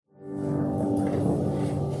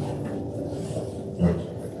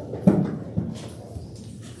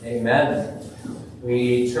Amen.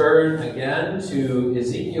 We turn again to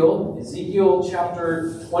Ezekiel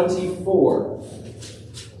chapter 24.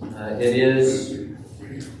 It is,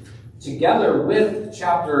 together with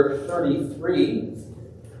chapter 33,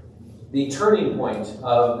 the turning point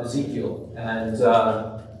of Ezekiel. And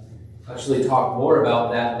actually talk more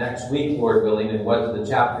about that next week, Lord willing, and what the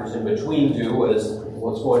chapters in between do,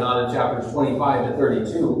 what's going on in chapters 25 to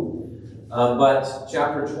 32. But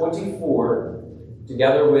chapter 24,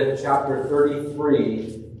 together with chapter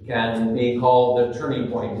 33, can be called the turning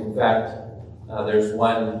point. In fact, there's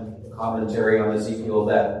one commentary on Ezekiel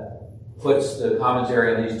that puts the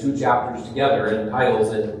commentary on these two chapters together and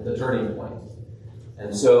titles it the turning point.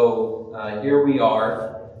 And so here we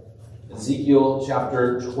are, Ezekiel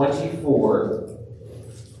chapter 24,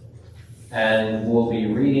 and we'll be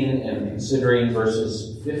reading and considering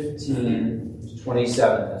verses 15 to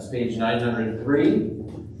 27. That's page 903.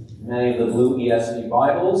 Many of the blue ESV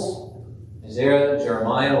Bibles. Isaiah,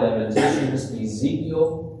 Jeremiah, Lamentations,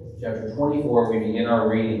 Ezekiel, chapter 24. We begin our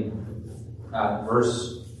reading at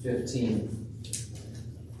verse 15.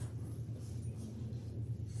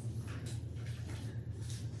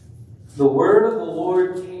 The word of the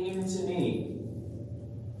Lord came to me,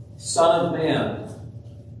 Son of man,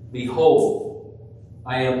 behold,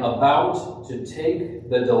 I am about to take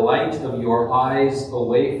the delight of your eyes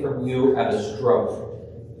away from you at a stroke.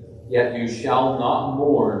 Yet you shall not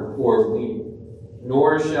mourn or weep,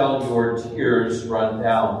 nor shall your tears run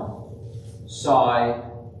down. Sigh,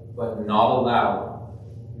 but not aloud.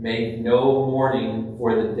 Make no mourning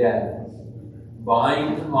for the dead.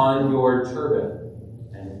 Bind on your turban,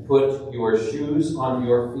 and put your shoes on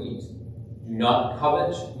your feet. Do not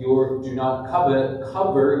cover your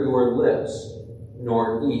lips,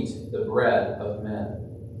 nor eat the bread of men.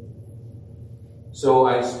 So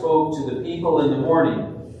I spoke to the people in the morning,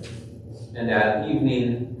 and at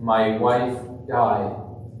evening my wife died,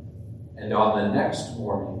 and on the next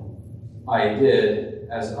morning I did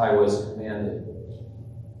as I was commanded.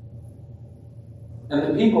 And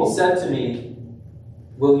the people said to me,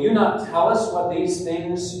 will you not tell us what these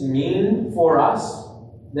things mean for us,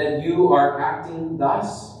 that you are acting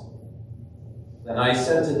thus? Then I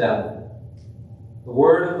said to them, the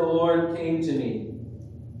word of the Lord came to me.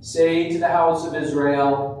 Say to the house of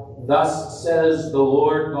Israel, thus says the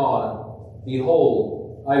Lord God,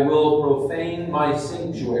 behold, I will profane my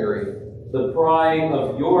sanctuary, the pride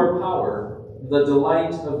of your power, the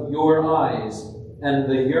delight of your eyes, and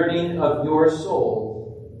the yearning of your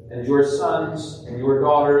soul, and your sons and your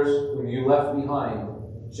daughters whom you left behind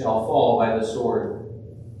shall fall by the sword.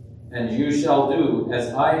 And you shall do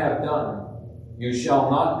as I have done. You shall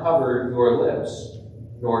not cover your lips,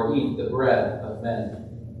 nor eat the bread of men.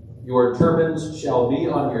 Your turbans shall be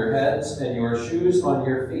on your heads, and your shoes on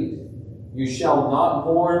your feet. You shall not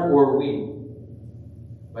mourn or weep,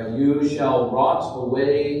 but you shall rot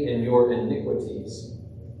away in your iniquities,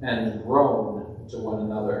 and groan to one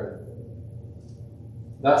another.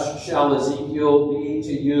 Thus shall Ezekiel be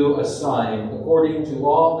to you a sign, according to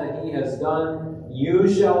all that he has done, you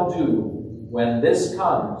shall do. When this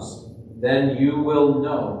comes, then you will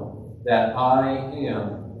know that I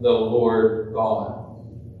am the Lord God.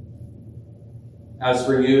 As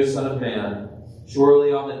for you, Son of man,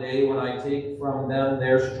 surely on the day when I take from them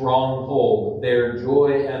their stronghold, their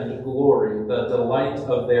joy and glory, the delight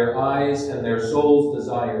of their eyes and their soul's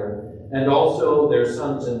desire, and also their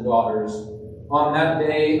sons and daughters, on that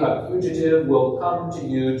day a fugitive will come to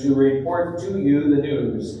you to report to you the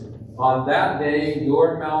news. On that day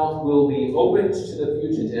your mouth will be opened to the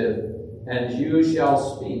fugitive, and you shall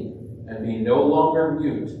speak and be no longer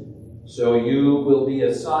mute. So you will be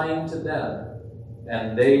a sign to them,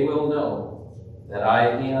 and they will know that I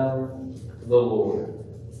am the Lord.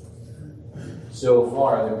 So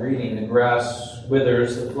far, the greeting, the grass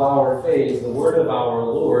withers, the flower fades, the word of our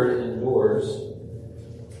Lord endures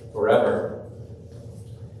forever.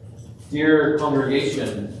 Dear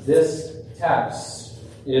congregation, this text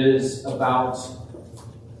is about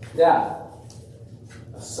death.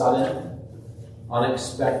 A sudden,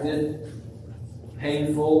 unexpected,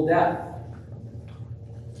 painful death.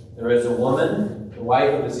 There is a woman, the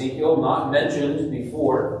wife of Ezekiel, not mentioned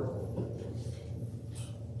before,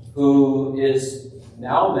 who is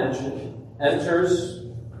now mentioned, enters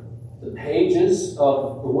the pages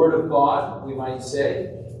of the Word of God, we might say,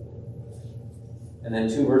 and then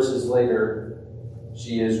 2 verses later,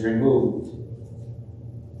 she is removed.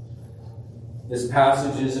 This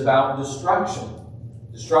passage is about destruction.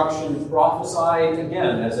 Destruction prophesied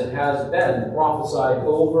again, as it has been prophesied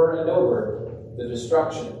over and over. The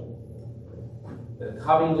destruction, the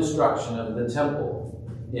coming destruction of the temple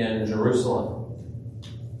in Jerusalem.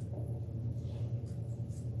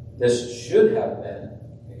 This should have been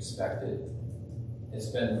expected. It's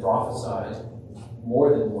been prophesied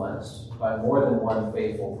more than once by more than one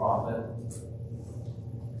faithful prophet.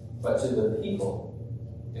 But to the people,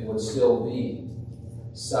 it would still be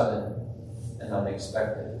sudden and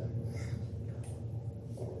unexpected.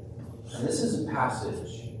 And this is a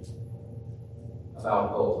passage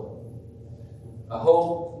about hope. A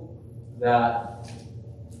hope that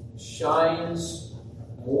shines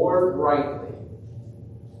more brightly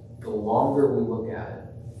the longer we look at it.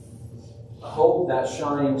 A hope that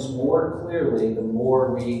shines more clearly the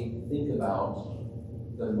more we think about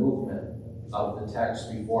the movement of the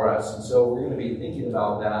text before us. And so we're going to be thinking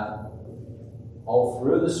about that all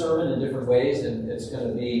through the sermon in different ways, and it's going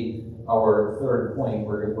to be our third point.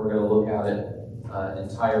 We're going to look at it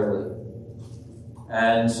entirely.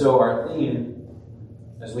 And so our theme,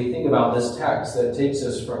 as we think about this text that takes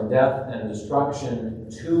us from death and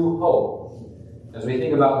destruction to hope, as we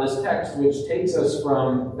think about this text which takes us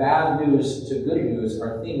from bad news to good news,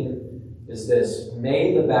 our theme is this: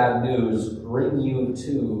 may the bad news bring you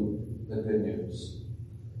to the good news.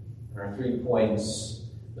 There are 3 points: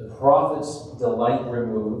 the prophet's delight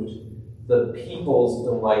removed, the people's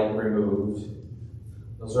delight removed.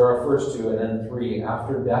 Those are our first two. And then 3,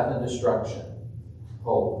 after death and destruction,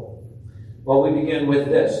 hope. Well, we begin with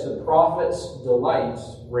this: the prophet's delight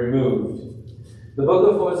removed. The book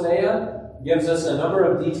of Hosea gives us a number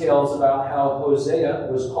of details about how Hosea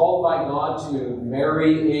was called by God to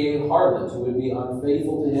marry a harlot who would be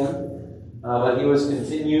unfaithful to him, but he was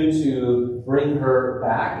continued to bring her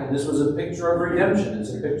back. And this was a picture of redemption.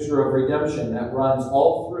 It's a picture of redemption that runs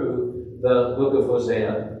all through the book of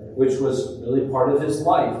Hosea, which was really part of his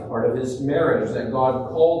life, part of his marriage that God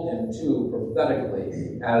called him to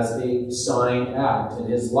prophetically as a sign act in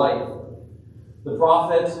his life. The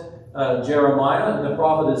prophet Jeremiah and the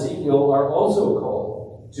prophet Ezekiel are also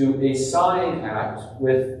called to a sign act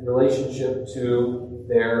with relationship to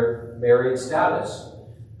their married status.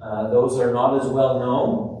 Those are not as well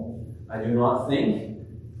known, I do not think,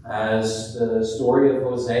 as the story of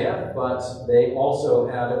Hosea, but they also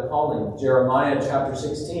had a calling. Jeremiah chapter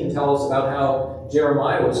 16 tells us about how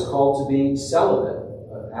Jeremiah was called to be celibate.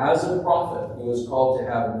 As a prophet, he was called to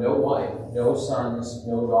have no wife, no sons,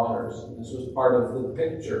 no daughters. This was part of the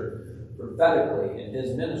picture prophetically in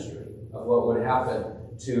his ministry of what would happen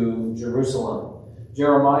to Jerusalem.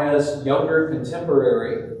 Jeremiah's younger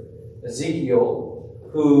contemporary, Ezekiel,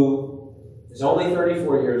 who is only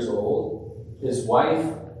 34 years old, his wife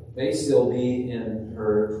may still be in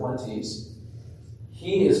her 20s,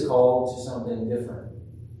 he is called to something different.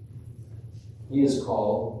 He is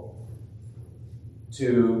called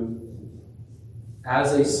to,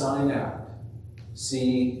 as a sign act,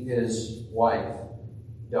 see his wife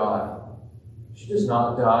die. She does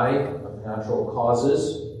not die of natural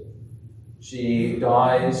causes. She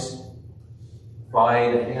dies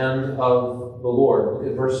by the hand of the Lord. Look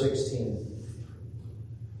at verse 16.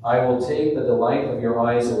 I will take the delight of your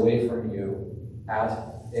eyes away from you at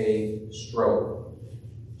a stroke.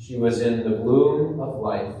 She was in the bloom of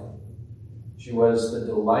life. She was the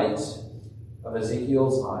delight of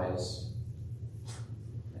Ezekiel's eyes.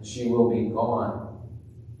 And she will be gone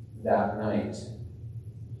that night.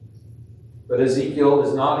 But Ezekiel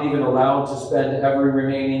is not even allowed to spend every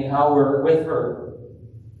remaining hour with her.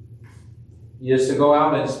 He is to go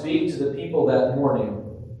out and speak to the people that morning.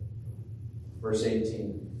 Verse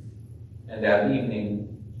 18. And at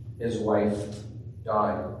evening, his wife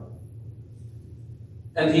died.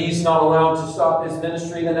 And he's not allowed to stop his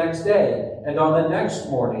ministry the next day. And on the next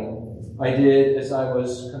morning, I did as I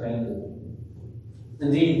was commanded.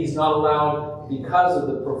 Indeed, he's not allowed because of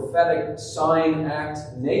the prophetic sign act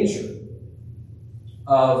nature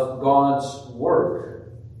of God's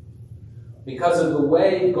work. Because of the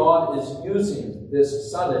way God is using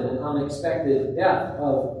this sudden and unexpected death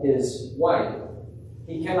of his wife,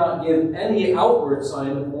 he cannot give any outward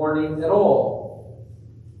sign of mourning at all.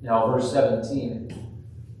 Now, verse 17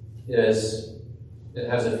 it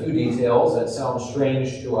has a few details that sound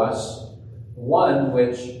strange to us. One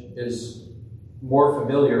which is more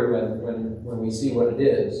familiar when we see what it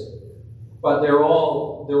is. But they're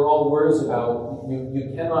all words about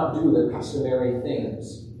you cannot do the customary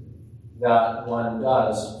things that one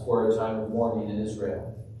does for a time of mourning in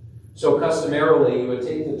Israel. So customarily, you would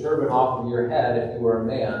take the turban off of your head if you were a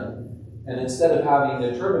man, and instead of having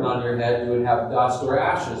the turban on your head, you would have dust or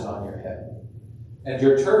ashes on your head. And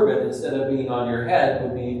your turban, instead of being on your head,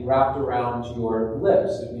 would be wrapped around your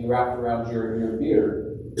lips. It would be wrapped around your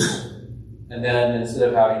beard. And then instead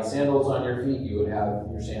of having sandals on your feet, you would have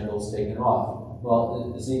your sandals taken off.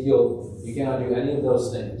 Well, Ezekiel, you cannot do any of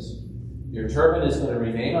those things. Your turban is going to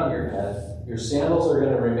remain on your head. Your sandals are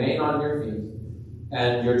going to remain on your feet.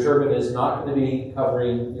 And your turban is not going to be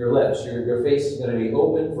covering your lips. Your face is going to be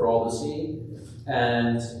open for all to see.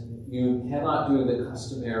 And you cannot do the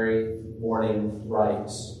customary morning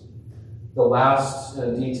rites. The last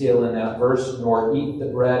detail in that verse, nor eat the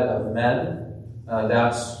bread of men,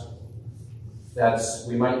 that's,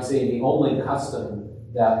 we might say, the only custom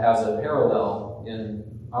that has a parallel in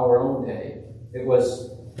our own day.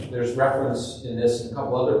 There's reference in this in a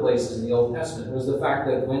couple other places in the Old Testament. It was the fact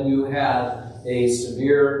that when you had a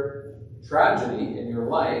severe tragedy in your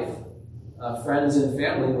life, friends and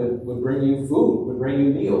family would bring you food, would bring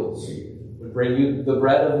you meals, would bring you the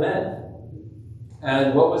bread of men.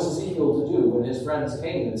 And what was Ezekiel to do when his friends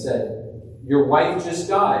came and said, your wife just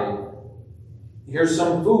died, here's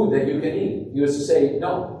some food that you can eat? He was to say,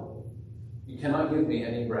 no, you cannot give me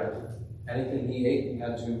any bread. Anything he ate, he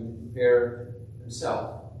had to prepare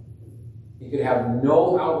himself. He could have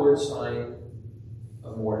no outward sign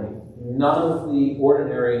of mourning. None of the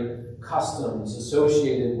ordinary customs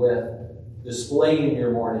associated with displaying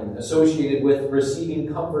your mourning, associated with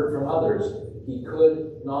receiving comfort from others. He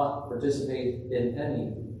could not participate in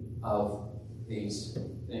any of these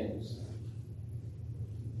things.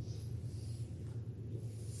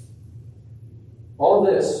 All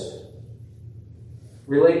this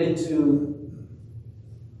related to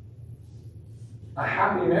a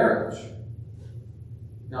happy marriage.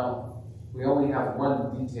 Now, we only have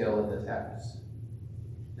one detail in the text,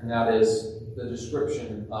 and that is the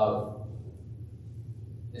description of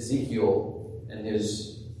Ezekiel and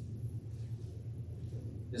his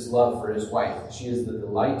love for his wife. She is the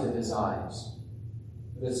delight of his eyes.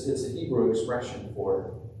 It's a Hebrew expression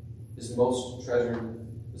for his most treasured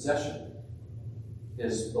possession,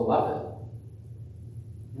 his beloved.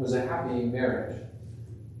 It was a happy marriage.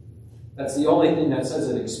 That's the only thing that says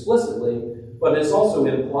it explicitly, but it's also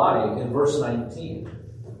implied in verse 19.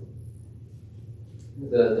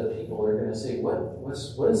 The people are going to say, what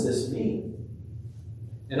does this mean?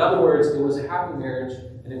 In other words, it was a happy marriage,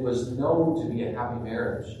 and it was known to be a happy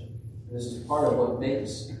marriage. And this is part of what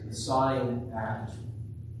makes the sign act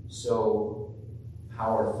so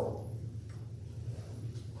powerful.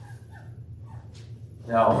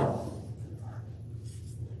 Now,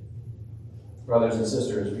 brothers and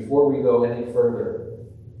sisters, before we go any further,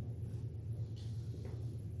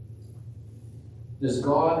 does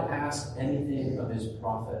God ask anything of his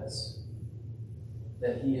prophets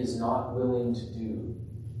that he is not willing to do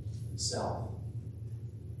himself?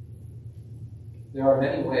 There are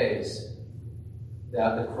many ways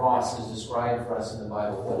that the cross is described for us in the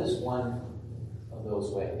Bible. What is one of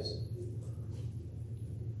those ways?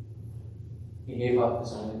 He gave up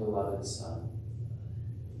his only beloved Son.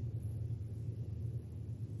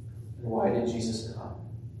 And why did Jesus come?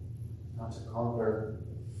 Not to conquer,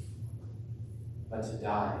 but to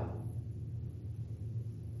die.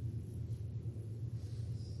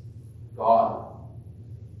 God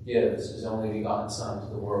gives his only begotten Son to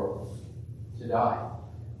the world to die.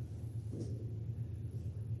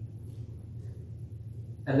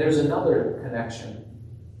 And there's another connection.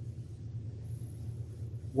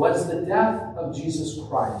 Was the death of Jesus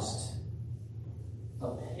Christ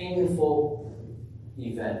a painful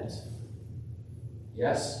event?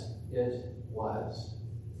 Yes, it was.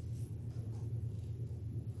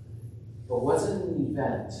 But was it an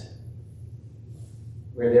event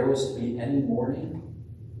where there was to be any mourning?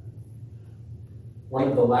 One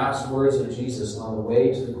of the last words of Jesus on the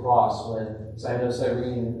way to the cross, when Simon of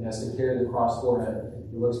Cyrene has to carry the cross for him,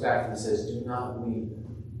 he looks back and says, "Do not weep.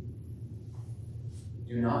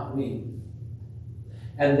 Do not weep."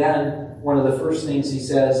 And then one of the first things he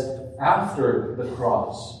says after the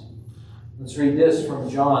cross. Let's read this from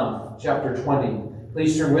John chapter 20.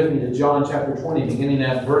 Please turn with me to John chapter 20, beginning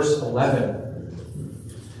at verse 11.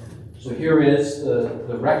 So here is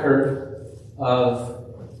the record of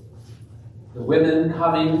the women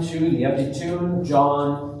coming to the empty tomb.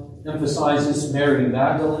 John emphasizes Mary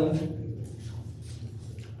Magdalene.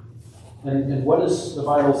 And what does the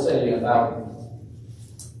Bible say about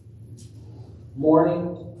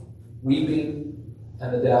mourning, weeping,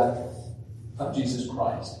 and the death of Jesus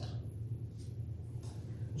Christ?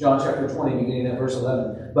 John chapter 20, beginning at verse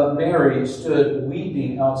 11. But Mary stood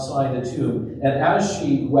weeping outside the tomb, and as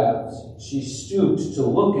she wept, she stooped to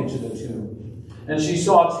look into the tomb. And she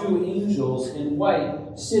saw two angels in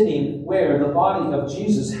white sitting where the body of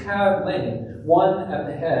Jesus had lain, one at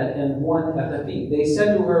the head and one at the feet. They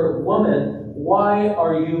said to her, "Woman, why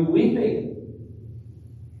are you weeping?"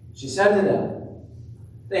 She said to them,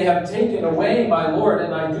 "They have taken away my Lord,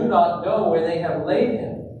 and I do not know where they have laid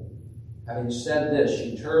him." Having said this,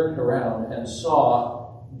 she turned around and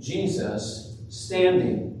saw Jesus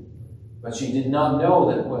standing. But she did not know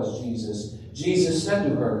that it was Jesus. Jesus said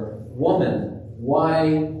to her, "Woman,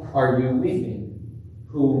 why are you weeping?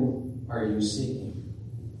 Whom are you seeking?"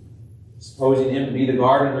 Supposing him to be the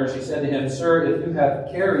gardener, she said to him, "Sir, if you have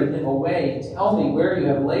carried him away, tell me where you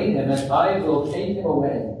have laid him, and I will take him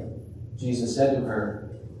away." Jesus said to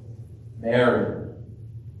her, "Mary."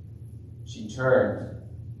 She turned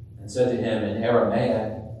and said to him in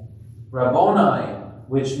Aramaic, "Rabboni,"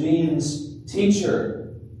 which means teacher.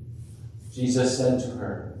 Jesus said to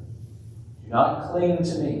her, "Do not cling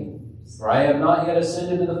to me, for I have not yet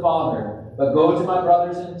ascended to the Father, but go to my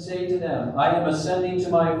brothers and say to them, I am ascending to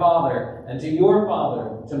my Father and to your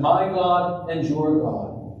Father, to my God and your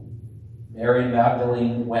God." Mary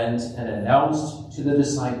Magdalene went and announced to the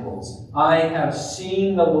disciples, "I have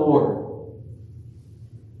seen the Lord,"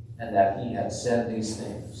 and that he had said these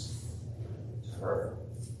things to her.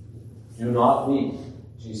 "Do not weep,"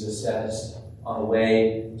 Jesus says on the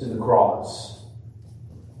way to the cross.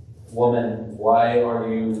 "Woman, why are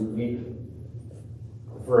you weeping?"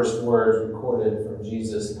 The first words recorded from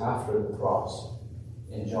Jesus after the cross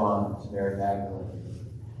in John to Mary Magdalene.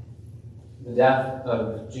 The death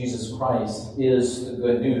of Jesus Christ is the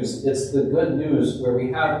good news. It's the good news where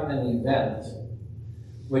we have an event,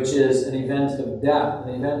 which is an event of death,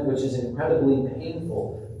 an event which is incredibly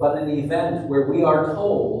painful, but an event where we are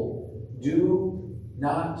told, "Do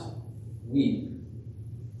not weep."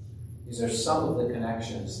 These are some of the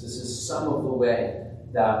connections. This is some of the way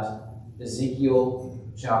that Ezekiel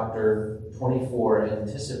chapter 24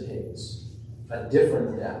 anticipates a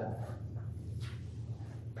different death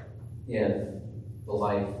in the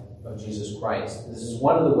life of Jesus Christ. This is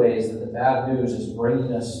one of the ways that the bad news is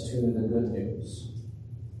bringing us to the good news.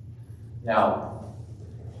 Now,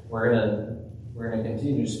 we're going to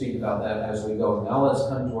continue to speak about that as we go. Now let's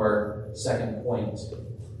come to our second point.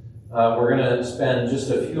 We're going to spend just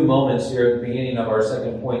a few moments here at the beginning of our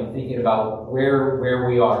second point thinking about where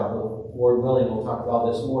we are. Lord willing, we'll talk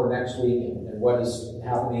about this more next week and what is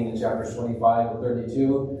happening in chapters 25 and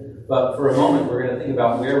 32. But for a moment, we're going to think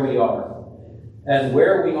about where we are. And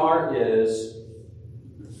where we are is,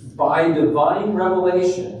 by divine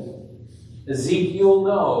revelation, Ezekiel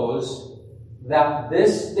knows that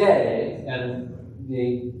this day, and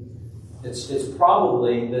it's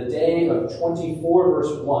probably the day of 24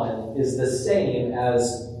 verse 1 is the same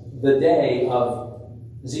as the day of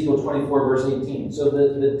Ezekiel 24 verse 18. So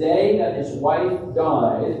the day that his wife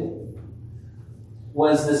died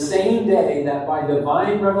was the same day that by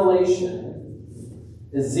divine revelation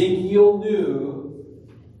Ezekiel knew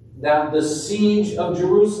that the siege of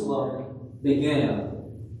Jerusalem began.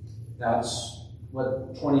 That's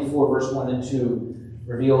what 24 verse 1 and 2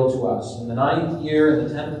 reveal to us. In the 9th year, in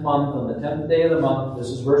the 10th month, on the 10th day of the month, this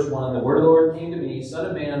is verse 1, the word of the Lord came to me, "Son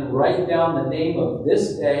of man, write down the name of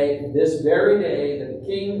this day, this very day, that the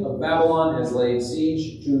king of Babylon has laid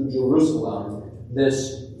siege to Jerusalem,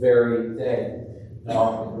 this very day."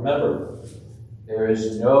 Now, remember, there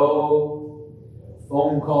is no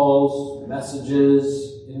phone calls,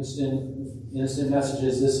 messages, instant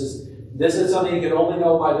messages. This is something you can only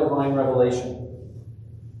know by divine revelation.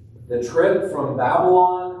 The trip from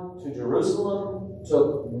Babylon to Jerusalem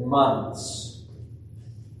took months.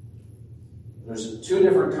 There's two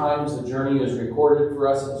different times the journey is recorded for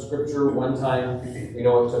us in the Scripture. One time we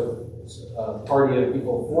know it took a party of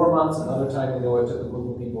people 4 months. Another time we know it took a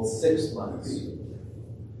group of people 6 months.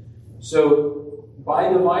 So, by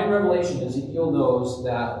divine revelation, Ezekiel knows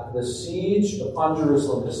that the siege upon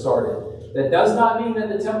Jerusalem has started. That does not mean that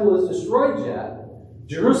the temple is destroyed yet.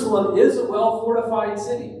 Jerusalem is a well-fortified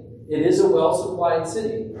city. It is a well-supplied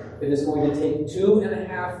city. It is going to take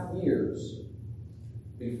 2.5 years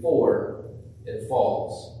before it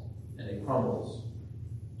falls and it crumbles.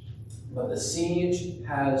 But the siege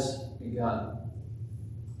has begun.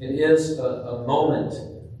 It is a moment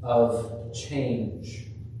of change.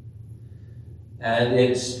 And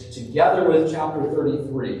it's together with chapter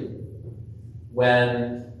 33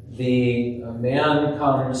 when the man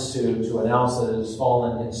comes to announce that it has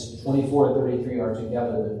fallen. It's 24 and 33 are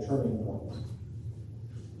together the turning point.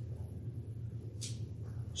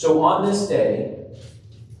 So on this day,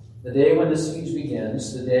 the day when the siege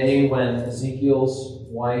begins, the day when Ezekiel's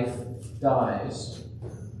wife dies,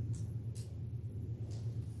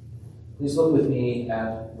 please look with me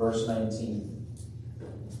at verse 19.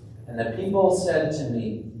 "And the people said to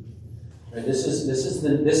me," right, this is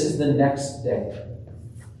the next day.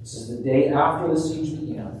 This is the day after the siege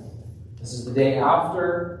began. This is the day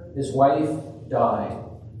after his wife died.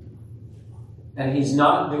 And he's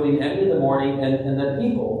not doing any of the mourning, and the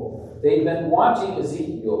people they'd been watching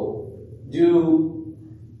Ezekiel do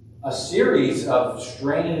a series of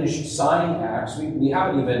strange sign acts. We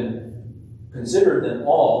haven't even considered them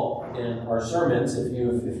all in our sermons. If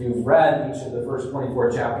you've read each of the first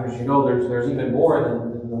 24 chapters, you know there's even more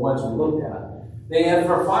than the ones we looked at. They have,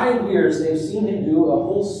 for 5 years, they've seen him do a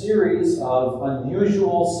whole series of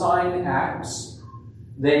unusual sign acts.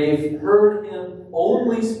 They've heard him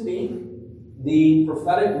only speak the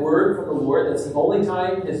prophetic word from the Lord. That's the only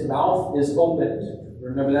time his mouth is opened.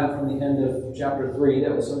 Remember that from the end of chapter 3.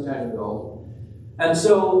 That was some time ago. And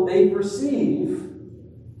so they perceive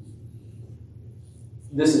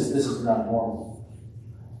this is not normal.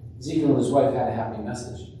 Ezekiel and his wife had a happy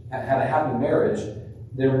had a happy marriage.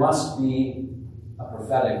 There must be a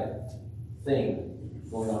prophetic thing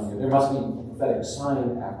going on here. There must be a prophetic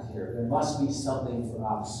sign act here. There must be something for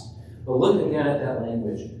us. But look again at that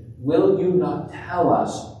language. Will you not tell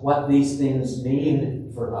us what these things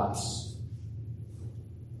mean for us?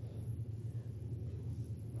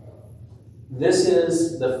 This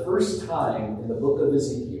is the first time in the book of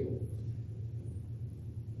Ezekiel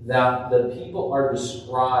that the people are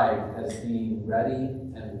described as being ready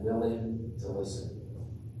and willing to listen.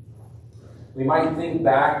 We might think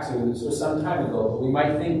back to, this was some time ago, but we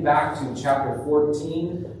might think back to chapter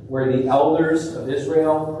 14, where the elders of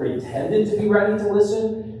Israel pretended to be ready to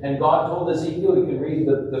listen, and God told Ezekiel, you can read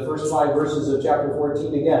the first 5 verses of chapter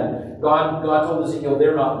 14 again. God told Ezekiel,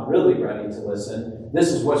 they're not really ready to listen.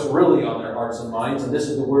 This is what's really on their hearts and minds, and this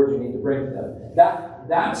is the word you need to bring to them.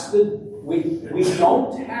 We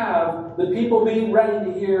don't have the people being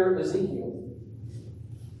ready to hear Ezekiel.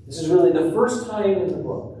 This is really the first time in the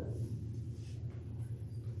book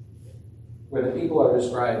where the people are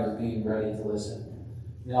described as being ready to listen.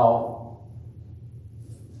 Now,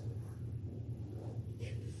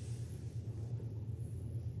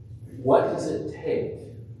 what does it take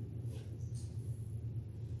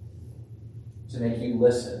to make you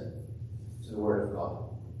listen to the Word of God?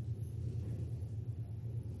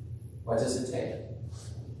 What does it take?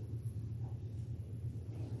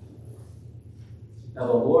 Now,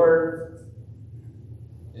 the Lord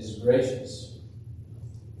is gracious,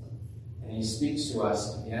 and He speaks to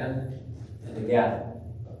us again and again.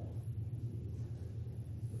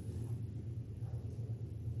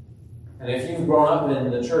 And if you've grown up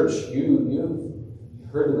in the church,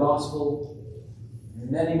 you've heard the gospel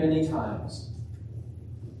many, many times.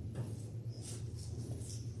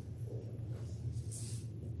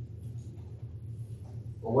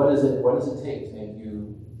 But what does it take to make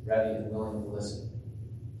you ready and willing to listen?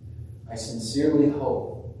 I sincerely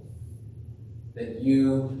hope that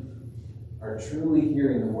you are truly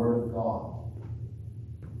hearing the Word of God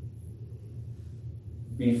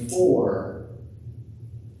before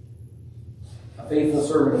a faithful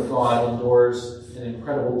servant of God endures an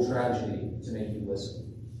incredible tragedy to make you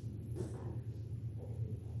listen.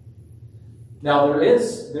 Now, there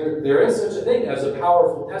is such a thing as a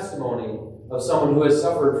powerful testimony of someone who has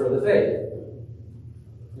suffered for the faith.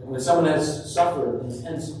 When someone has suffered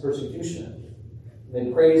intense persecution,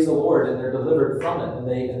 they praise the Lord and they're delivered from it,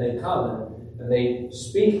 and they come and they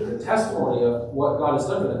speak the testimony of what God has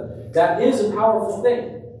done for them. That is a powerful thing.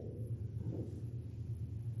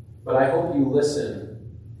 But I hope you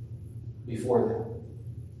listen before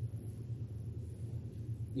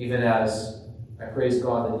that. Even as I praise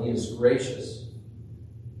God that He is gracious.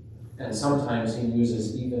 And sometimes He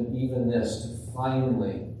uses even this to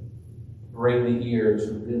finally bring the ear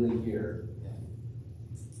to really hear Him.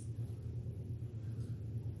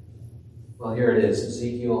 Well, here it is.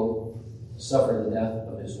 Ezekiel suffered the death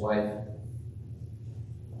of his wife.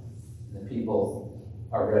 And the people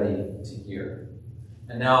are ready to hear.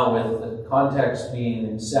 And now, with the context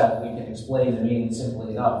being set, we can explain the meaning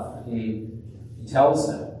simply enough. He tells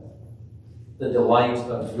them, the delight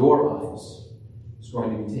of your eyes is going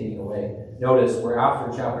to be taken away. Notice we're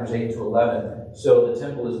after chapters 8 to 11, so the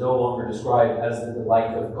temple is no longer described as the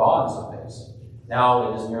delight of God's eyes.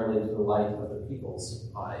 Now it is merely the delight of the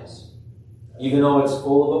people's eyes. Even though it's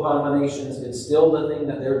full of abominations, it's still the thing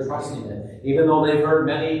that they're trusting in. Even though they've heard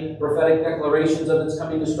many prophetic declarations of its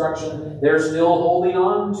coming destruction, they're still holding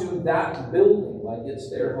on to that building like it's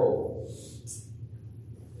their hope. It's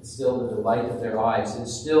still the delight of their eyes.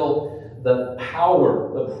 It's still the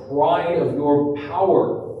power, the pride of your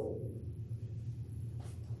power.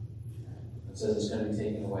 It says it's going to be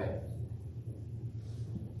taken away.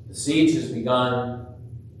 The siege has begun.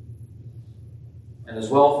 And as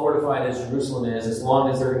well fortified as Jerusalem is, as long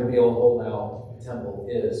as they're going to be able to hold out, the temple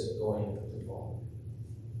is going to fall.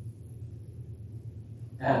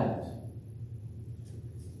 And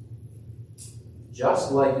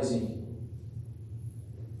just like Ezekiel,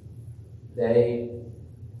 they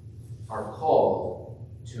are called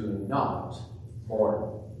to not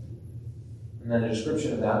mourn. And then the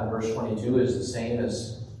description of that in verse 22 is the same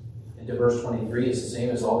as, into verse 23, is the same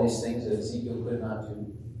as all these things that Ezekiel could not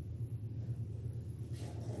do.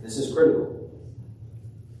 This is critical.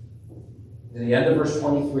 In the end of verse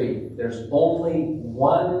 23, there's only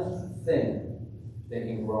one thing they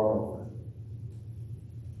can groan over.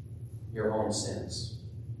 Your own sins.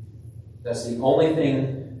 That's the only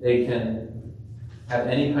thing they can have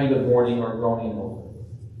any kind of mourning or groaning over.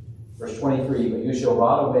 Verse 23, but you shall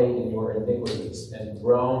rot away in your iniquities and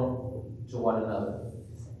groan to one another.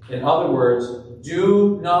 In other words,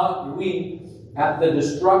 do not weep at the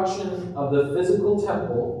destruction of the physical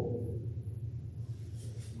temple.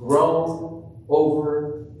 Groan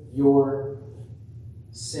over your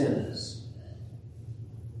sins.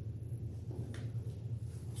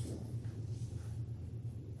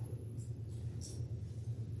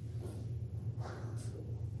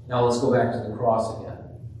 Now let's go back to the cross again.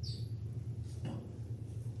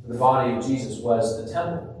 The body of Jesus was the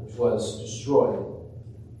temple, which was destroyed.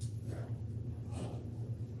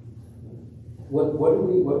 What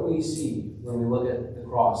do we see when we look at the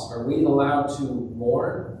cross? Are we allowed to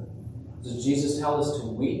mourn? Does Jesus tell us to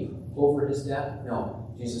weep over his death?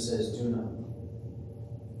 No. Jesus says, do not.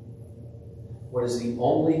 What is the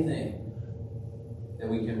only thing that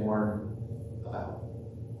we can mourn about?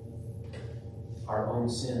 Our own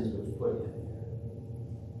sins which put him here.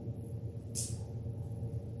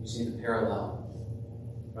 You see the parallel,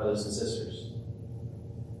 brothers and sisters.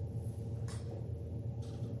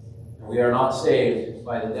 And we are not saved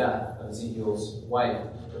by the death of Ezekiel's wife.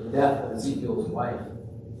 But the death of Ezekiel's wife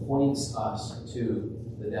points us to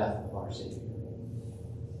the death of our Savior.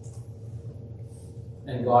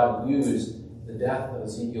 And God used the death of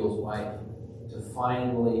Ezekiel's wife to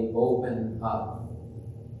finally open up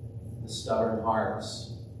the stubborn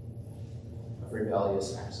hearts of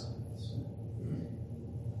rebellious exiles.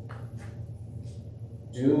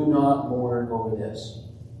 Do not mourn over this.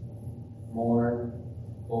 Mourn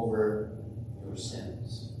over your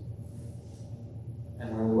sins.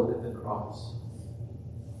 And when we look at the cross,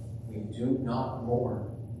 we do not mourn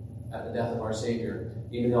at the death of our Savior,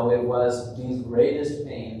 even though it was the greatest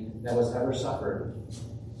pain that was ever suffered.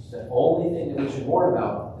 The only thing that we should mourn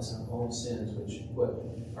about is our own sins, which put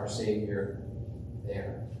our Savior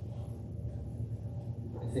there.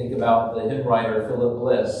 I think about the hymn writer Philip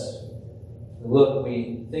Bliss. Look,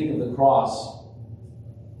 we think of the cross,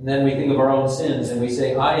 and then we think of our own sins, and we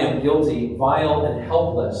say, I am guilty, vile, and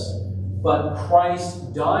helpless, but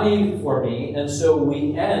Christ died for me, and so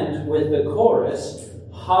we end with the chorus,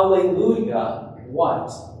 Hallelujah,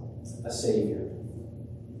 what a Savior.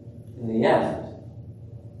 In the end,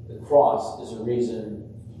 the cross is a reason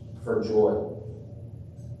for joy.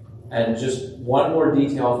 And just one more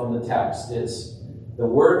detail from the text. It's the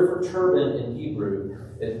word for turban in Hebrew.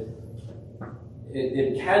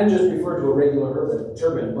 It can just refer to a regular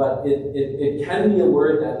turban, but it can be a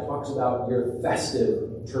word that talks about your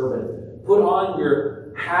festive turban. Put on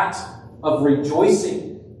your hat of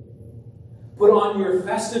rejoicing. Put on your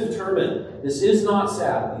festive turban. This is not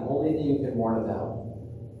sad. The only thing you can mourn about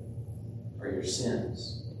are your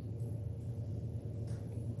sins.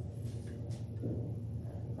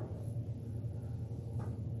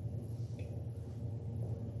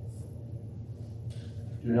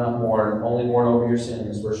 Do not mourn, only mourn over your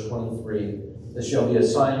sins. Verse 23. This shall be a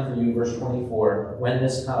sign for you. Verse 24. When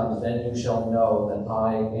this comes, then you shall know that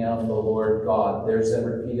I am the Lord God. There's that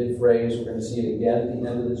repeated phrase. We're going to see it again at the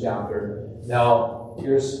end of the chapter. Now,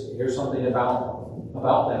 here's something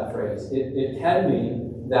about that phrase. It can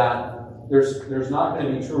mean that there's not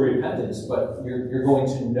going to be true repentance, but you're going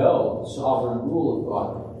to know the sovereign rule of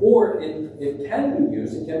God. Or it can be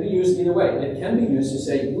used either way. It can be used to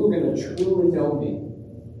say, you're going to truly know me.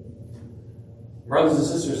 Brothers and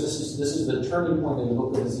sisters, this is the turning point in the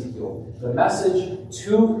book of Ezekiel. The message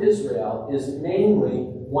to Israel is mainly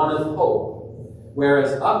one of hope,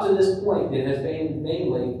 whereas up to this point it has been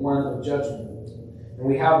mainly one of judgment. And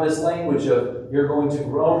we have this language of, you're going to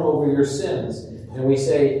groan over your sins. And we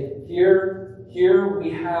say, here we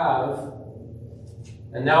have,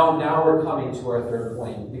 and now we're coming to our third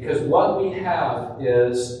point. Because what we have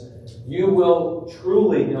is, you will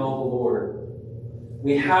truly know the Lord.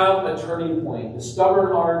 We have a turning point. The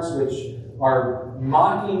stubborn hearts which are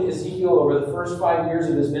mocking Ezekiel over the first 5 years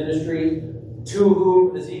of his ministry, to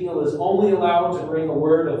whom Ezekiel is only allowed to bring a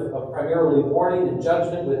word of primarily warning and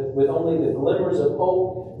judgment with only the glimmers of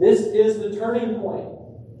hope. This is the turning point.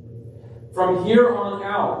 From here on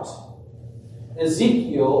out,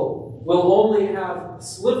 Ezekiel will only have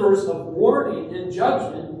slivers of warning and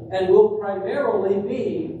judgment and will primarily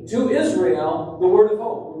be to Israel the word of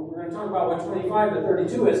hope. We're going to talk about what 25 to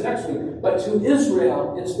 32 is next week. But to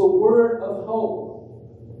Israel, it's the word of hope.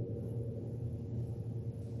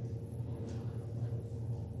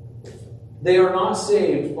 They are not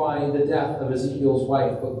saved by the death of Ezekiel's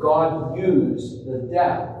wife, but God used the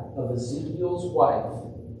death of Ezekiel's wife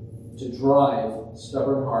to drive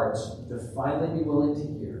stubborn hearts to finally be willing to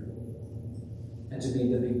hear and to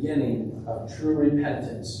be the beginning of true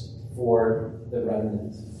repentance for the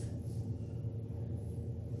remnant.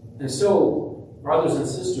 And so, brothers and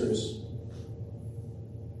sisters,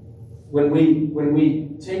 when we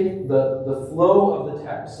take the flow of the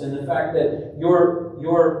text and the fact that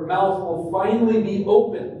your mouth will finally be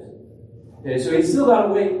opened. Okay, so he's still got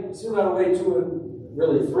to wait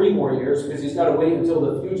 3 more years, because he's got to wait until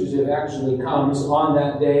the fugitive actually comes on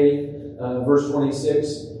that day. Verse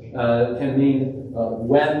 26 can mean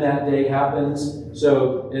when that day happens.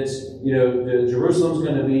 So it's, Jerusalem's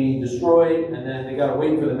going to be destroyed, and then they got to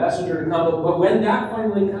wait for the messenger to come. But when that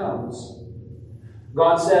finally comes,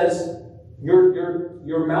 God says,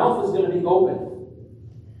 your mouth is going to be open.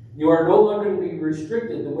 You are no longer going to be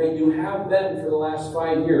restricted the way you have been for the last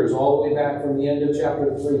 5 years, all the way back from the end of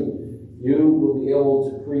chapter 3. You will be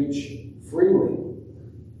able to preach freely.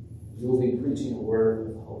 You will be preaching a word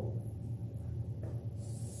of hope.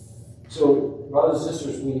 So, brothers and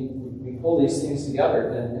sisters, we pull these things together,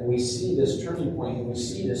 and we see this turning point, and we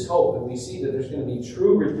see this hope, and we see that there's going to be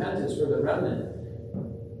true repentance for the remnant.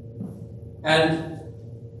 And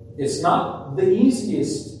it's not the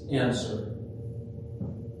easiest answer.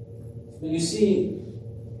 But you see,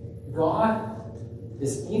 God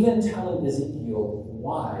is even telling Ezekiel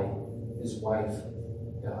why his wife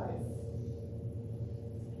died.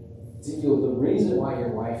 Ezekiel, the reason why your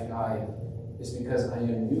wife died is because I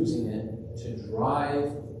am using it to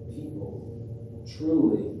drive people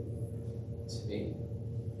truly to me.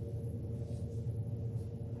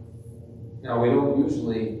 Now, we don't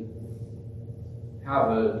usually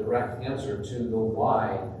have a direct answer to the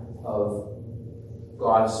why of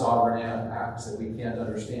God's sovereign acts that we can't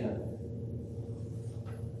understand.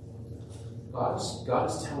 God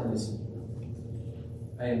is telling us,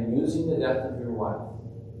 I am using the death of your wife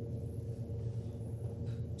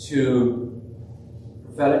to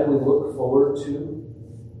prophetically look forward to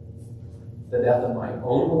the death of my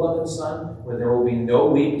own beloved son, where there will be no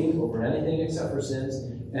weeping over anything except for sins.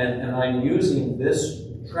 And I'm using this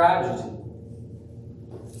tragedy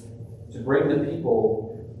to bring the people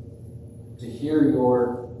to hear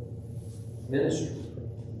your ministry.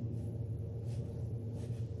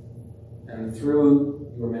 And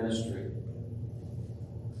through your ministry,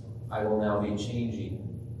 I will now be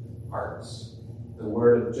changing hearts. The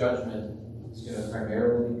word of judgment is going to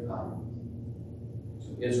primarily become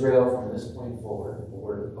to Israel from this point forward, the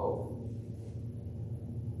word of hope.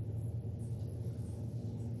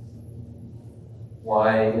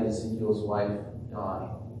 Why did Ezekiel's wife die?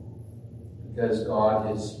 Because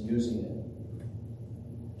God is using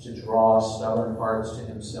it to draw stubborn hearts to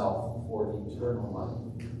himself for eternal life.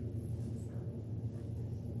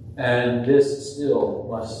 And this still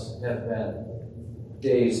must have been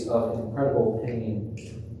days of incredible pain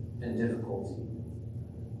and difficulty.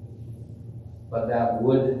 But that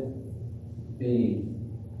would be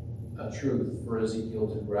a truth for Ezekiel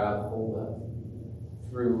to grab hold of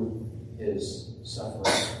through his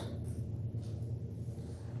suffering.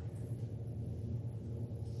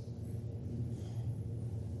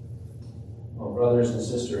 Well, brothers and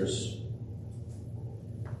sisters,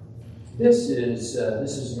 this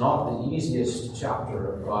is not the easiest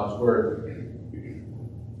chapter of God's Word.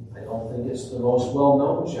 I don't think it's the most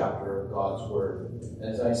well-known chapter of God's Word.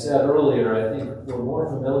 As I said earlier, I think we're more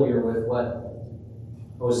familiar with what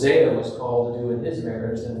Hosea was called to do in his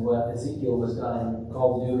marriage than what Ezekiel was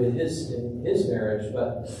called to do in his marriage.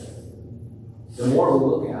 But the more we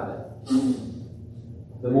look at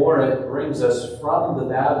it, the more it brings us from the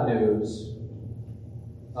bad news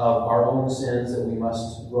of our own sins that we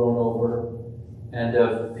must groan over and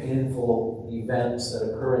of painful events that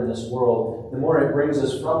occur in this world, the more it brings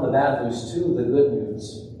us from the bad news to the good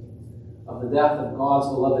news of the death of God's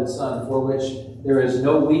beloved Son, for which there is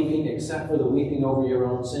no weeping except for the weeping over your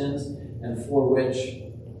own sins, and for which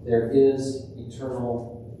there is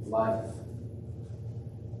eternal life.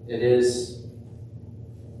 It is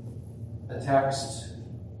a text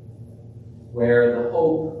where the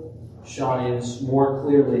hope shines more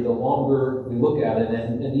clearly the longer we look at it,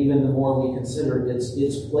 and even the more we consider its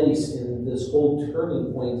place in this whole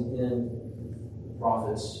turning point in the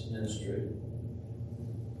prophet's ministry.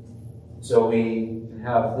 So we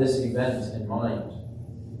have this event in mind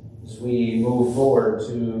as we move forward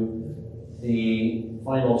to the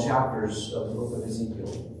final chapters of the book of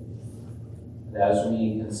Ezekiel. And as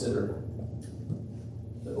we consider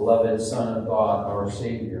the beloved Son of God, our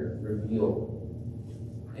Savior, revealed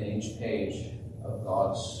in each page of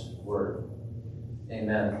God's Word.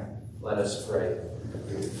 Amen. Let us pray.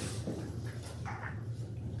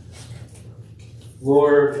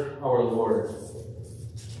 Lord, our Lord,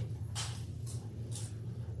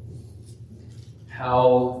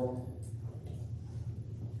 how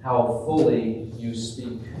fully you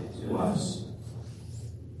speak to us.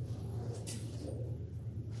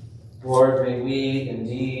 Lord, may we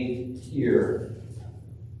indeed hear,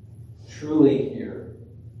 truly hear,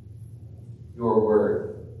 your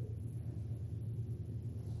word.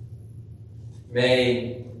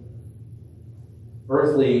 May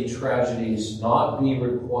earthly tragedies not be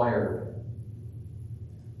required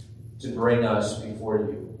to bring us before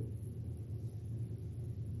you,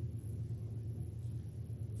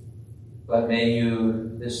 but may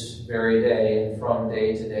you this very day and from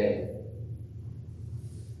day to day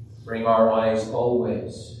bring our eyes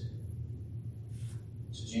always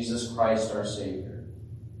to Jesus Christ our Savior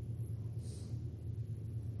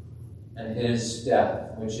and his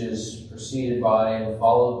death, which is preceded by and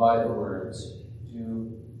followed by the words,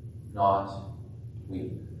 "Do not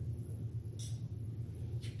weep."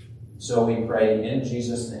 So we pray in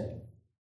Jesus' name.